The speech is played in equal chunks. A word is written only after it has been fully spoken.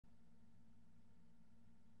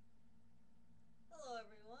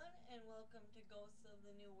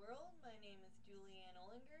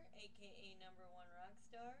Bollinger, aka #1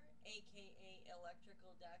 Rockstar, aka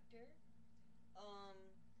Electrical Doctor.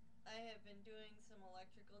 Um, I have been doing some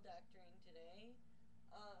electrical doctoring today.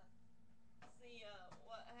 Uh,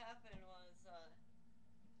 what happened was, well,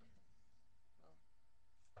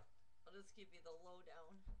 I'll just give you the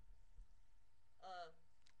lowdown. Uh,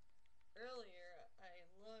 Earlier I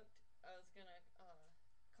was gonna,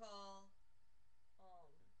 call,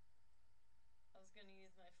 um, I was gonna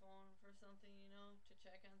use my phone for something, to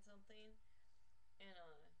check on something,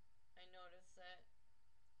 and, I noticed that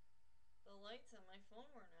the lights on my phone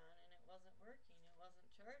weren't on and it wasn't working. It wasn't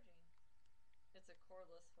charging. It's a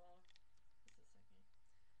cordless phone. Just a second.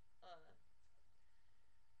 Uh,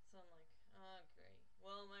 so I'm like, oh, great.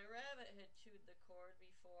 Well, my rabbit had chewed the cord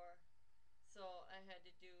before, so I had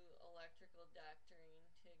to do electrical doctoring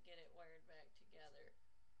to get it wired back together.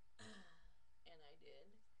 And I did.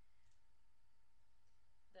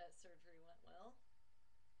 That surgery went well.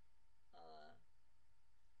 Uh,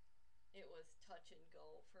 it was touch and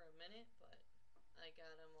go for a minute, but I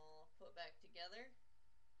got him all put back together,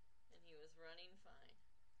 and he was running fine.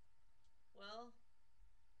 Well,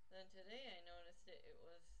 then today I noticed it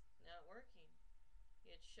was not working.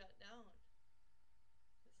 He had shut down.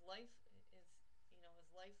 His life,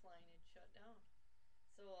 his lifeline had shut down.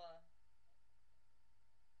 So,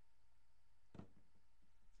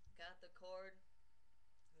 got the cord,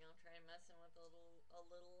 tried messing with a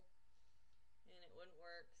little, and it wouldn't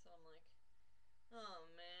work. So I'm like, oh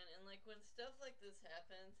man. And like when stuff like this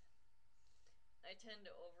happens, I tend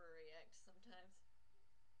to overreact sometimes.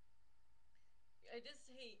 I just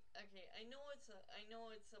hate. Okay, I know it's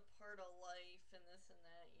a part of life and this and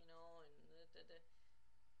that, and the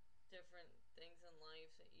different things in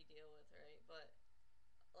life that you deal with, right? But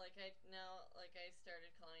like I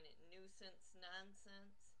started calling it nuisance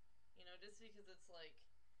nonsense, just because it's like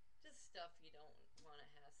just stuff you don't want to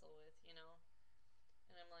hassle with, And I'm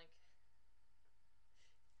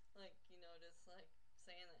just like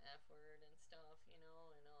saying the F word and stuff, and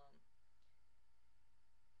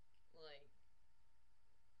like,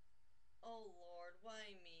 oh Lord,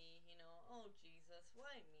 why me? Oh Jesus,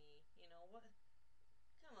 why me? What?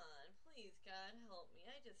 Come on, please, God, help me.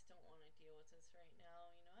 I just don't want to deal with this right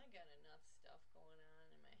now. I got enough stuff going on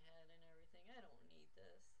in my head and everything. I don't need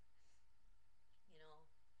this. You know,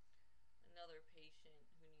 Another patient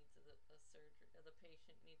who needs a surgery, or the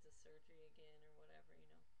patient needs a surgery again, or whatever.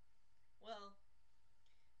 Well,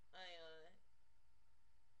 I,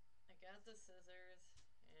 I got the scissors,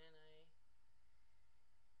 and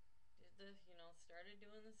I did started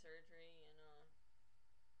doing the surgery, and,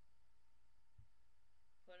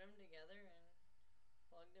 put them together and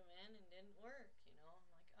plugged them in and didn't work. I'm like,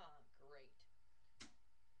 ah, oh, great.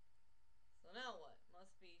 So now what?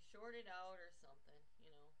 Must be shorted out or something.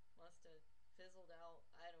 Must have fizzled out.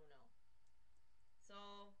 I don't know.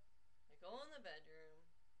 So I go in the bedroom,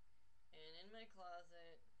 and in my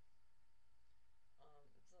closet,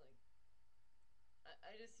 it's like,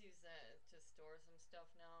 I just use that to store some stuff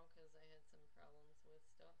now because I had some problems with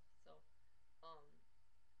stuff. So,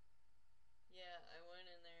 yeah, I went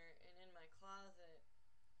in there, and in my closet,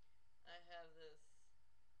 I have this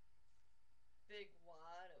big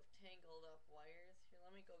wad of tangled up wires. Here,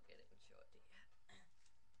 let me go get it and show it to you.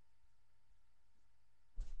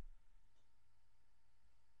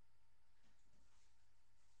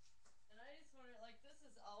 And I just wonder, like, this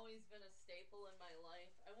has always been a staple in my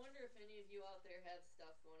life. I wonder if any of you out there have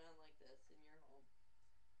stuff going on like this in your home.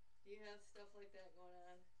 Do you have stuff like that going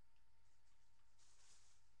on?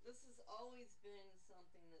 This has always been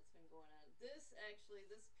something that's been going on. This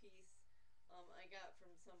piece, I got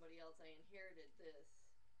from somebody else. I inherited this.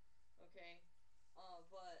 Okay?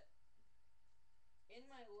 But in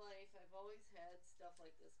my life, I've always had stuff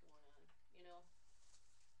like this going on.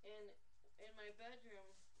 And in my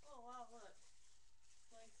bedroom, oh wow, look.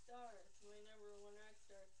 My star. It's my #1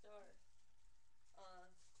 rock star.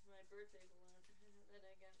 Uh, my birthday balloon that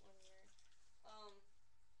I got one year. Um,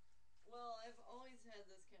 well, I've always had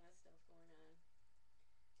this kind of stuff going on.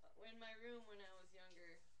 In my room when I was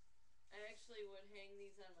younger, I actually would hang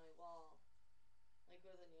these on my wall. Like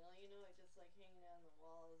with a nail, I just like hang it on the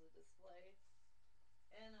wall as a display.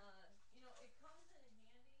 And, it comes in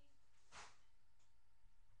handy.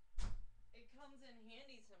 It comes in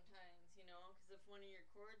handy sometimes, because if one of your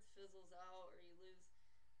cords fizzles out or you lose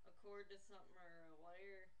a cord to something or a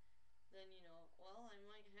wire, then, well, I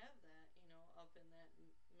might have that, up in that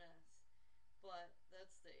mess. But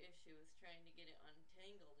that's the issue, is trying to get it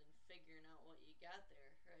untangled and figuring out what you got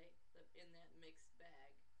there, right? In that mixed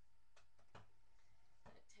bag.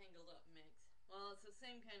 That tangled up mix. Well, it's the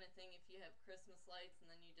same kind of thing if you have Christmas lights and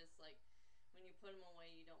then you just, like, when you put them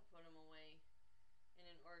away, you don't put them away in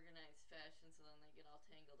an organized fashion, so then they get all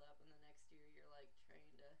tangled up, and the next year you're like trying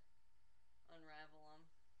to unravel them.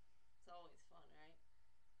 It's always fun, right?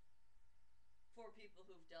 For people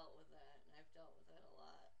who've dealt with that, and I've dealt with that a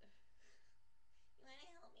lot. You want to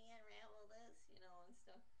help me unravel this, and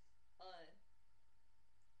stuff. Uh,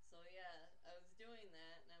 so yeah, I was doing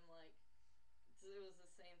that, and I'm like, it was the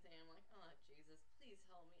same thing. I'm like, oh Jesus, please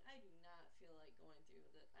help me. I do not feel like going through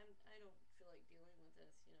with it. I don't feel like dealing with this,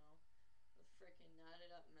 the freaking knotted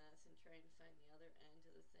up mess and trying to find the other end to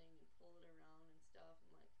the thing and pull it around and stuff.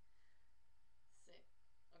 I'm like, sick.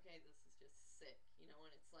 Okay, this is just sick, and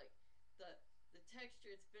it's like the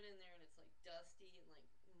texture, it's been in there and it's like dusty and like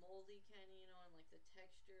moldy kind of, and like the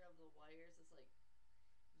texture of the wires is like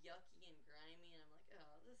yucky and grimy, and I'm like,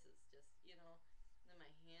 oh, this is just, and then my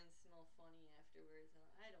hands smell funny afterwards, and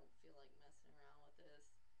I don't feel like messing around with this.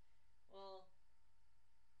 Well,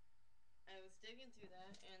 I was digging through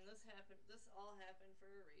that, and this all happened for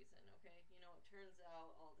a reason, okay? It turns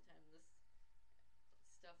out all the time this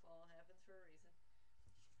stuff all happens for a reason.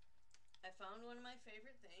 I found one of my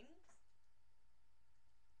favorite things.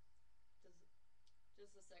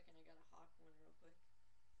 Just a second, I gotta hawk one real quick.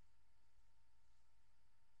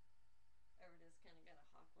 I just kind of gotta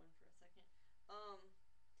hawk one for a second.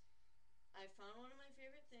 I found one of my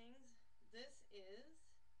favorite things. This is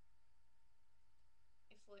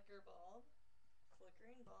a flicker bulb,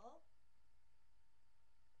 flickering bulb.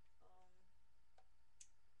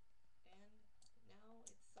 And now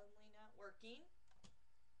it's suddenly not working.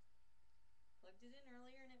 Plugged it in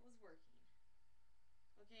earlier and it was working.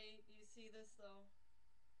 Okay, you see this though?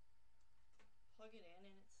 Plug it in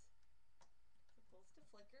and it's supposed to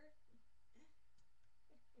flicker.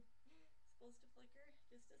 Supposed to flicker.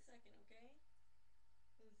 Just a second, okay?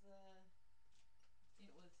 Because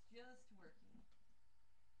it was just working.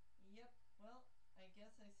 Yep. Well, I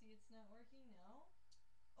guess I see it's not working now.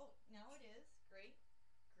 Oh, now it is. Great.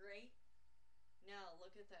 Great. Now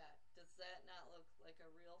look at that. Does that not look like a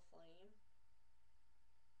real flame?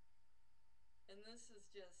 And this is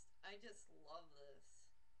just, I just love this.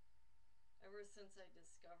 Ever since I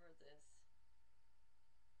discovered this,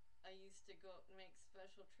 I used to go and make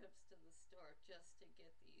special trips to the store just to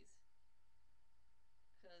get these,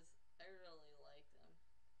 because I really like them.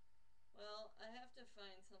 Well, I have to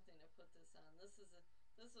find something to put this on. This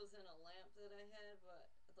was in a lamp that I had, but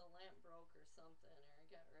the lamp broke or something, or I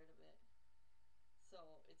got rid of it.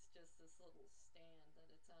 So it's just this little stand that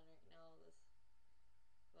it's on right now.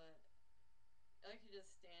 But I could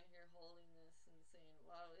just stand here holding this and saying,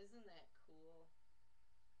 wow, isn't that cool?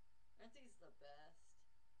 Aren't these the best?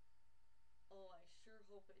 Oh, I sure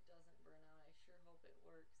hope it doesn't burn out. I sure hope it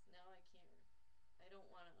works. Now I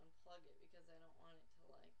don't want to unplug it because I don't want it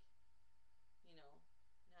to, like,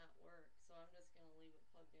 not work. So I'm just going to leave it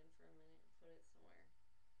plugged in for a minute and put it somewhere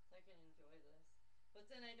so I can enjoy this. But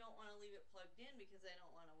then I don't want to leave it plugged in because I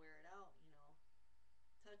don't want to wear it out,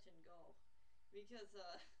 touch and go. Because,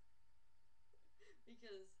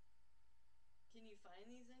 because can you find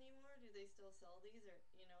these anymore? Do they still sell these, or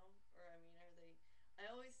I mean, are they? I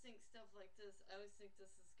always think stuff like this. I always think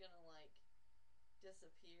this is gonna like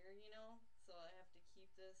disappear, So I have to keep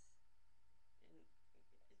this, and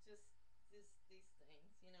it's just these things,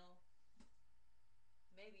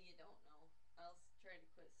 Maybe you don't know. I'll try to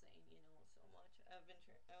quit saying, so much.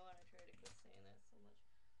 I want to try to quit saying that so much.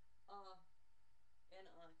 And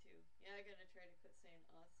too. Yeah, I gotta try to quit saying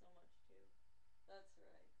so much too. That's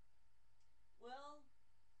right. Well,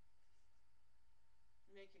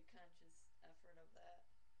 make a conscious effort of that.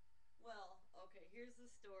 Well, okay, here's the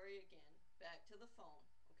story again. Back to the phone.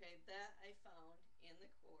 Okay, that I found in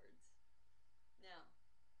the cords. Now,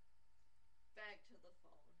 back to the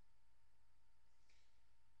phone.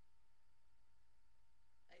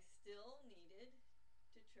 I still needed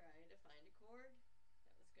to try to find a cord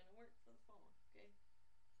that was going to work for the phone, okay?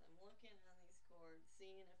 So I'm looking on these cords,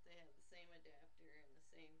 seeing if they have the same adapter and the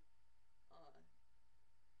same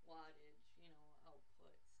wattage,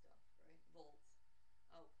 output stuff, right? Volts,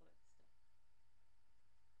 output stuff.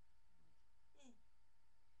 Eh.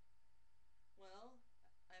 Well,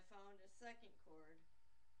 I found a second cord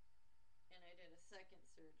and I did a second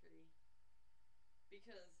surgery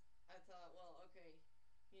because I thought, well, okay,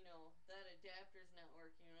 that adapter's not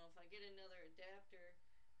working. If I get another adapter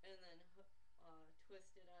and then twist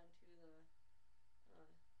it onto the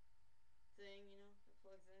thing, that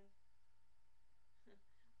plugs in,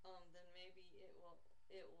 then maybe it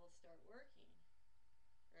will start working,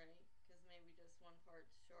 right? Because maybe just one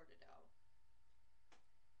part's shorted out.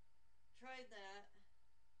 Tried that.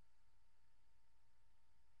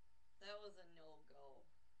 That was a no-go.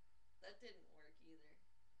 that didn't work either.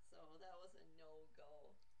 So that was a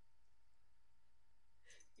no-go.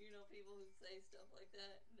 You know, people who say stuff like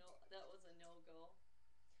that? No, that was a no-go.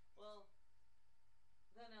 Well,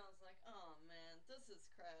 then I was like, oh man, this is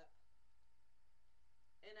crap.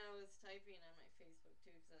 And I was typing on my Facebook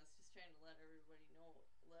too because I was just trying to let everybody know,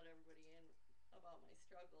 let everybody in about my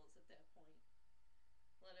struggles at that point.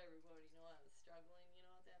 Let everybody know I was struggling, you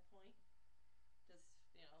know, at that point. Just,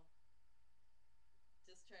 you know,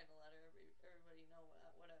 just trying to let everybody know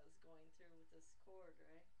what I was going through with this cord,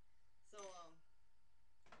 right? So,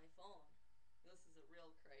 my phone. This is a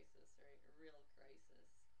real crisis, right? A real crisis.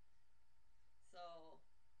 So,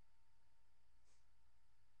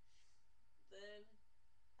 then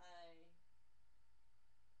I was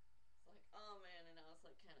like, oh man, and I was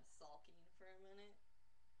like kind of sulking for a minute.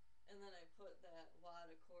 And then I put that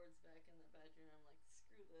wad of cords back in the bedroom. I'm like,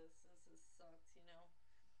 screw this. This is sucks, you know?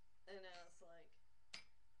 And I was like,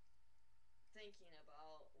 thinking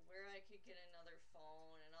about where I could get another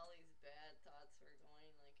phone, and all these bad thoughts were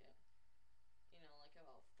going, like, you know, like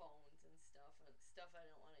about phones and stuff I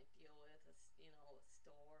don't want to deal with, you know, a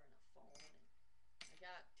store and a phone. And I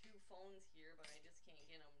got 2 phones here, but I just can't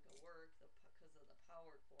get them to work because of the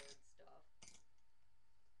power cord stuff.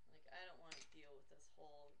 Like, I don't want to deal with this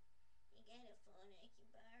whole, you got a phone I can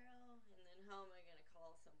borrow? And then how am I going to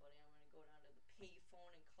call somebody? I'm going to go down to the pay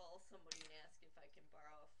phone and call somebody and ask if I can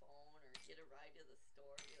borrow a phone or get a ride to the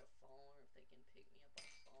store, get a phone, or if they can pick me up a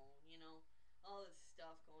phone, you know? All this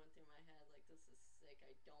stuff going through my head, like, this is sick.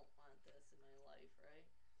 I don't want this in my life, right?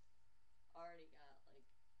 Already got, like,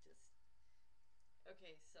 just...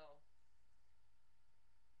 Okay, so...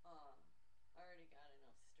 I already got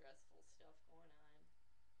enough stressful stuff going on.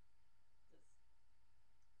 This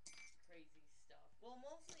crazy stuff. Well,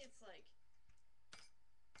 mostly it's like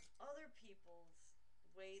other people's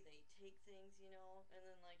way they take things, you know, and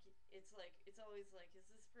then like it's always like, is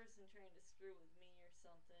this person trying to screw with me or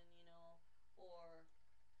something, you know, or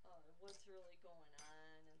what's really going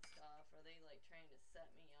on and stuff? Are they like trying to set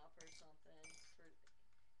me up or something? For,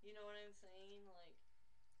 you know what I'm saying? Like,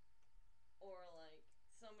 or like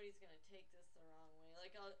somebody's gonna take this the wrong way.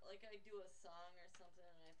 Like I do a song or something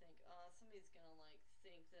and I think, oh, somebody's gonna like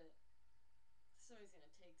think that somebody's gonna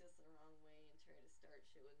take this the wrong way and try to start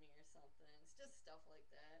shit with me or something. It's just stuff like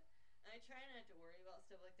that. And I try not to worry about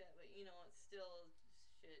stuff like that, but you know, it's still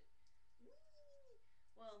shit.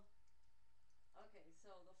 Well, okay,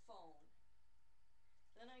 so the phone.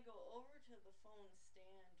 Then I go over to the phone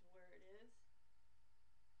stand where it is,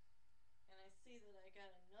 and I see that I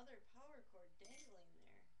got another power cord dangling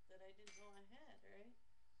there that I didn't know I had, right?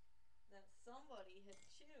 That somebody had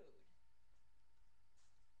chewed.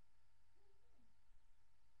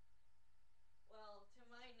 Well, to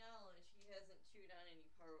my knowledge, he hasn't chewed on any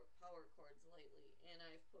power cords lately, and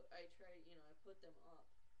I tried, you know, I put them up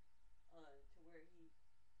to where he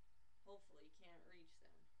hopefully can't reach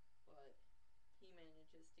them, but he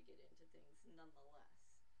manages to get into things nonetheless.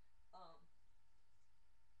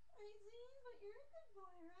 Raisin, but you're a good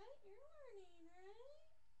boy, right? You're learning, right?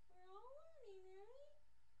 We're all learning, right?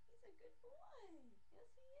 He's a good boy.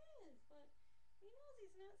 Yes, he is, but he knows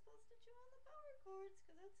he's not supposed to chew on the power cords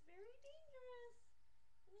because that's very dangerous.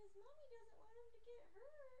 And his mommy doesn't want him to get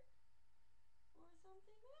hurt or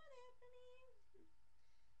something bad happening.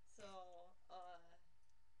 So,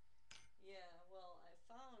 yeah, well, I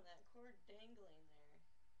found that cord dangling there,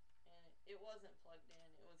 and it wasn't plugged in.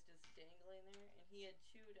 It was just dangling there, and he had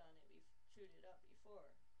chewed on it, chewed it up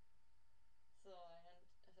before. So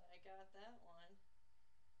I got that one,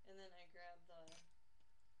 and then I grabbed the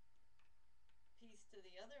piece to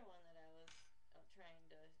the other one that I was trying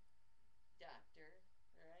to doctor,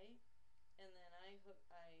 right? And then I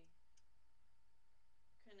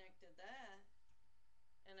connected that,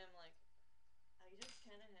 and I'm like, I just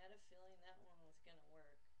kind of had a feeling that one was gonna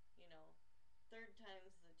work, you know. 3rd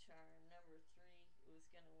time's the charm. Number 3, it was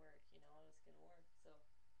gonna work, you know, it was gonna work. So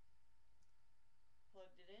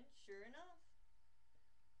plugged it in. Sure enough,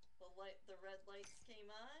 the red lights came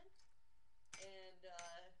on, and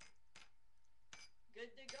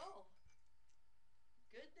good to go.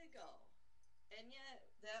 Good to go. And yet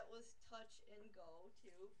that was touch and go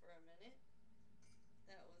too for a minute.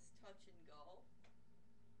 That was touch and go,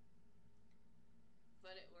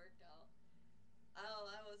 but it worked out. Oh,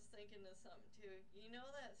 I was thinking of something too. You know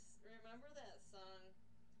that? Remember that song?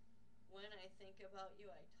 When I think about you,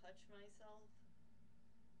 I touch myself.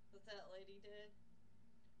 That lady did.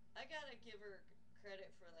 I gotta give her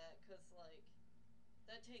credit for that, cause like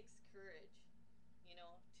that takes courage, you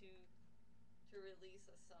know, to release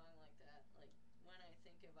a song like that. Like when I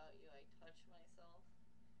think about you, I touch myself.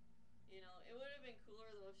 You know, it would have been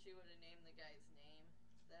cooler though if she would have named the guy's name.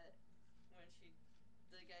 That when she,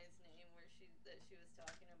 the guy's name where she was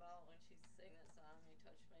talking about when she sang that song, I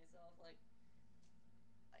Touched Myself. Like,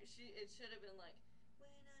 it should have been like,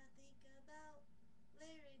 when I think about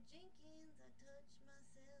Larry Jenkins, I touch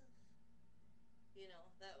myself. You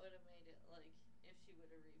know, that would have made it like if she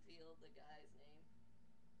would have revealed the guy's name.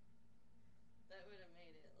 That would have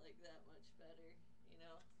made it like that much better, you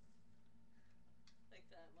know? Like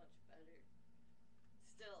that much better.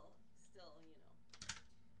 Still, you know.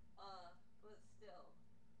 But still,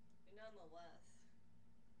 nonetheless.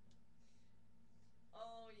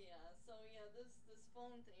 Oh yeah, so yeah, this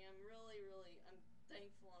phone thing, I'm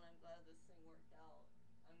thankful and I'm glad this thing worked out.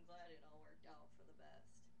 I'm glad it all worked out for the best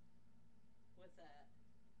with that,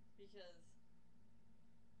 because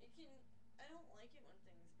it can. I don't like it when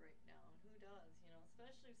things break down. Who does? You know,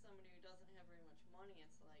 especially somebody who doesn't have very much money.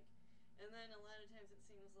 It's like, and then a lot of times it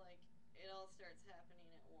seems like it all starts happening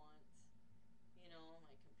at once. You know,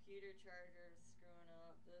 my computer charger is screwing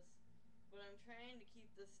up. But I'm trying to keep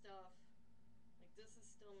this stuff. Like, this is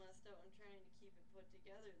still messed up. I'm trying to keep it put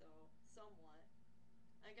together, though, somewhat.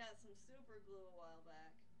 I got some super glue a while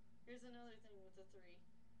back. Here's another thing with the 3.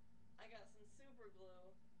 I got some super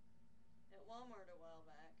glue at Walmart a while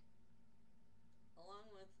back. Along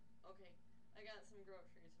with, okay, I got some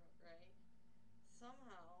groceries, right?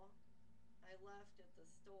 Somehow, I left at the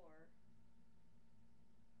store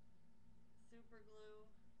super glue,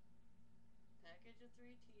 package of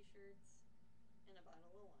 3 t-shirts, and a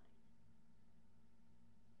bottle of wine.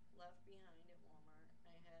 Left behind at Walmart.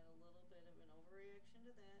 I had a little bit of an overreaction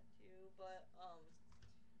to that too, but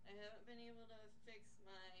I haven't been able to fix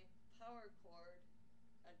my power cord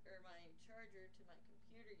or my charger to my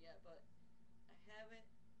computer yet, but I have it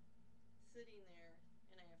sitting there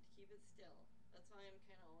and I have to keep it still. That's why I'm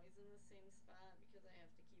kind of always in the same spot, because I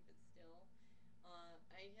have to keep it still.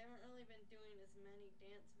 I haven't really been doing as many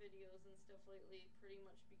dance videos and stuff lately, pretty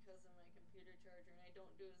much because of my computer charger, and I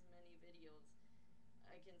don't do as many videos.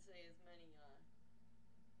 I can say as many,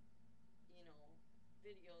 you know,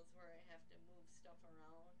 videos where I have to move stuff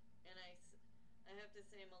around. And I have to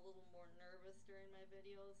say I'm a little more nervous during my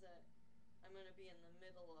videos, that I'm going to be in the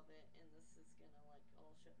middle of it and this is going to like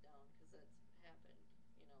all shut down, because that's happened,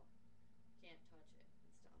 you know. Can't touch it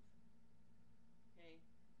and stuff. Okay?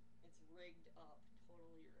 It's rigged up,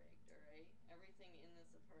 totally rigged, alright? Everything in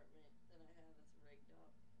this apartment that I have is rigged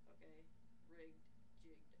up, okay? Rigged,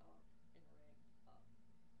 jigged up, and rigged up.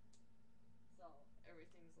 So,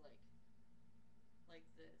 everything's like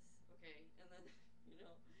this, okay? And then, you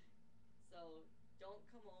know, so don't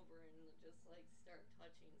come over and just like start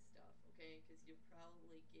touching stuff, okay? Because you'll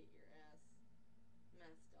probably get your ass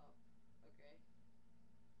messed up, okay?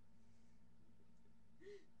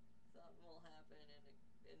 Something will happen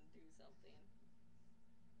and do something.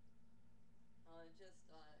 I just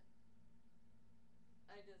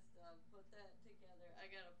put that together. I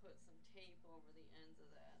gotta put some tape over the ends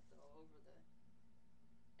of that, though, over the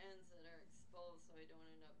ends that are exposed, so I don't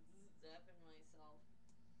end up zapping myself.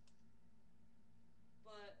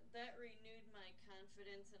 But that renewed my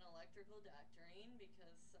confidence in electrical doctoring,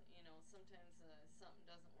 because, you know, sometimes something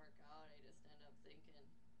doesn't work out. I just end up thinking,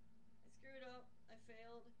 I screwed up, I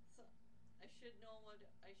failed, so I should know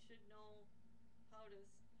how to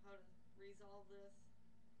resolve this,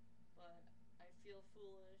 but I feel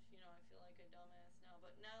foolish, you know, I feel like a dumbass now,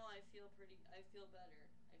 but now I feel better. I feel better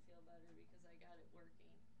because I got it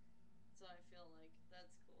working. So I feel like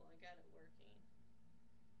that's cool. I got it working.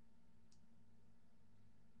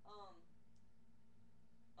 Um,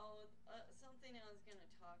 something I was gonna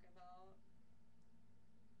talk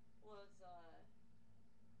was,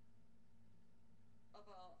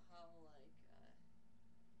 about how, like,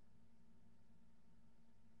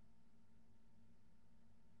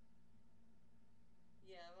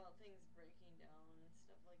 yeah, about things breaking down and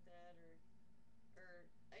stuff like that, or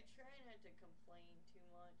I try not to complain too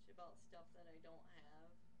much about stuff that I don't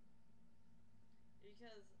have,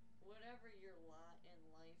 because whatever your lot in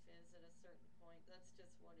life is at a certain point, that's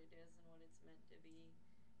just what it is and what it's meant to be.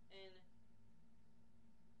 And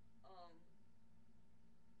um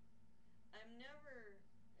I'm never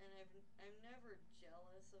I'm never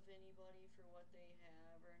jealous of anybody for what they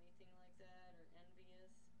have or anything like that, or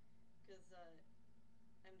envious, cuz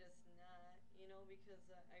I'm just not, you know, because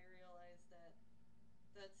I realize that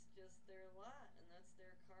that's just their lot and that's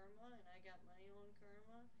their karma, and I got my own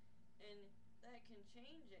karma, and that can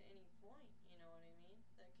change at any point, you know what I mean?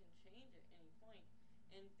 That can change at any point.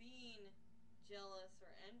 And being jealous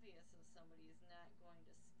or envious of somebody is not going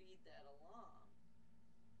to speed that along.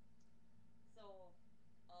 So,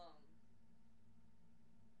 um,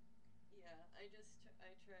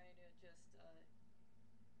 I try to just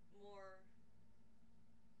more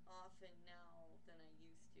often now than I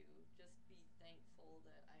used to just be thankful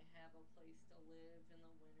that I have a place to live in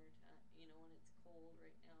the winter time, you know, when it's cold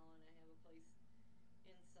right now, and I have a place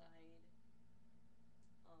inside.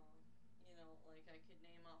 You know, like I could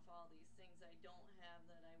name off all these things I don't have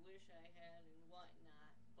that I wish I had and whatnot,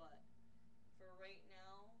 but for right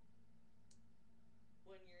now,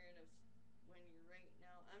 when you're in a when you're right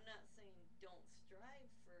now, I'm not saying don't strive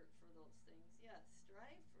for those things. Yes,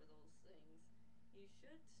 strive for those things. You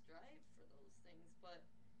should strive for those things, but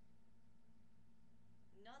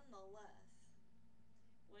nonetheless,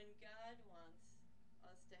 when God wants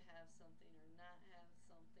us to have something or not have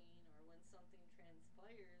something, or when something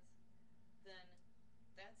transpires, then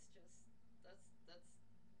that's just that's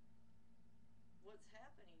what's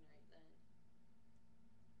happening right then.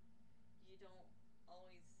 You don't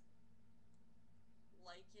always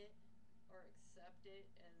like it or accept it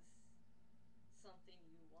as something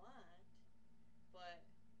you want, but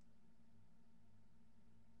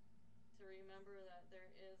to remember that there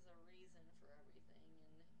is a reason for everything,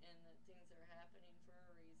 and that things are happening for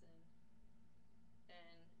a reason,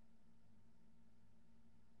 and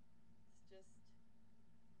it's just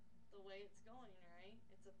the way it's going, right?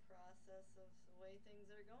 It's a process of the way things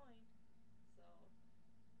are going. So,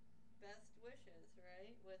 best wishes,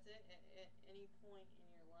 right? With it, at any point in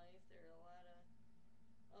your life, there are a lot of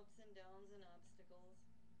ups and downs and obstacles.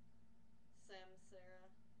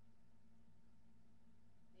 Samsara,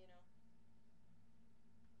 you know.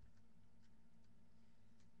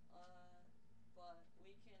 Uh, but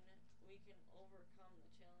we can overcome the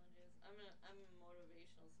challenges. I'm a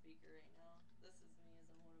motivational speaker right now. This is me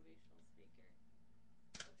as a motivational speaker.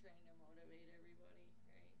 I'm trying to motivate everybody,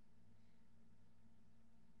 right?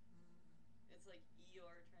 It's like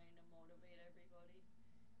Eeyore trying to motivate everybody.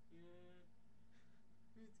 Yeah,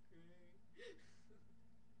 it's great.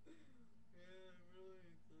 Yeah, I'm really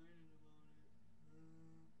excited about it.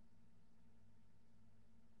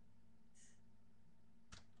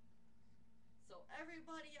 So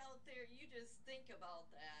everybody out there, you just think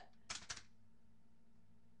about that.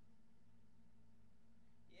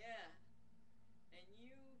 Yeah, and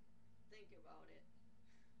you think about it.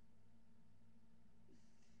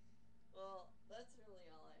 Well, that's really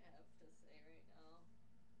all I have to say right now.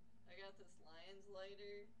 I got this Lions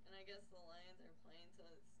lighter, and I guess the Lions are playing, so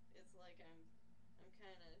it's like I'm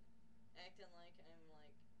kind of acting like I'm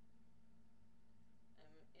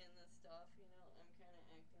in the stuff, you know. I'm kind of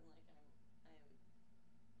acting like I'm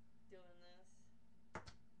doing this,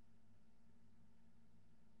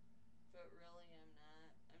 but really I'm not.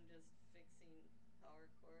 I'm just fixing power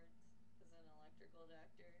cords as an electrical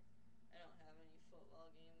doctor. I don't have any football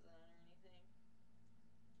games on or anything.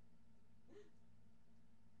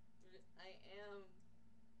 I am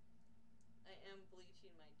I am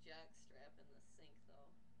bleaching my jack strap in the sink though.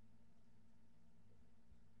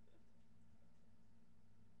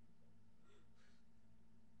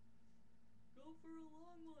 Go for a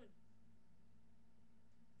long one.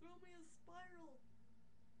 Throw me a spiral.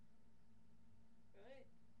 Right?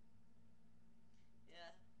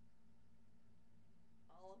 Yeah.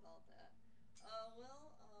 All about that. Well,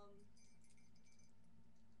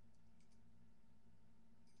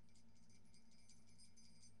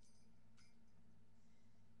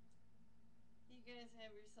 you guys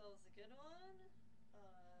have yourselves a good one.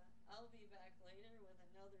 I'll be back later with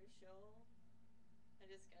another show. I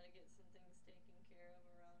just gotta get some things taken care of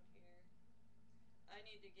around here. I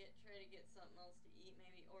need to try to get something else to eat.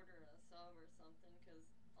 Maybe order a sub or something, because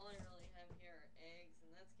all I really have here are eggs, and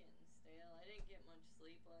that's getting stale. I didn't get much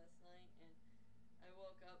sleep last night, and I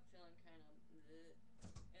woke up feeling kind of bleh.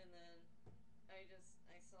 And then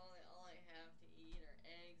I saw that all I have to eat are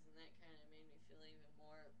eggs, and that kind of made me feel even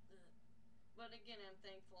more bleh. But again, I'm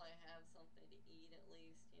thankful I have something to eat at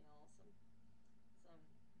least, you know, some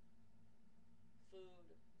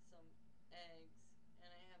food, some eggs,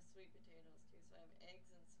 and I have sweet potatoes too. So I have eggs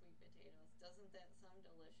and sweet potatoes. Doesn't that sound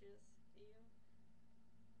delicious to you?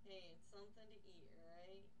 Hey, it's something to eat,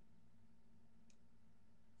 right?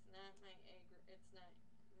 It's not my egg. It's not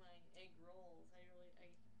my egg rolls. I don't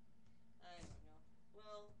know.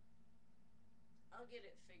 Well, I'll get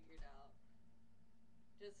it figured out.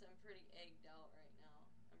 Just I'm pretty egged out right now.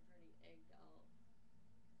 I'm pretty egged out.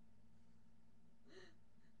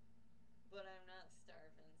 But I'm not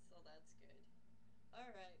starving, so that's good.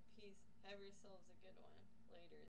 Alright, peace. Have yourselves a good one. Later.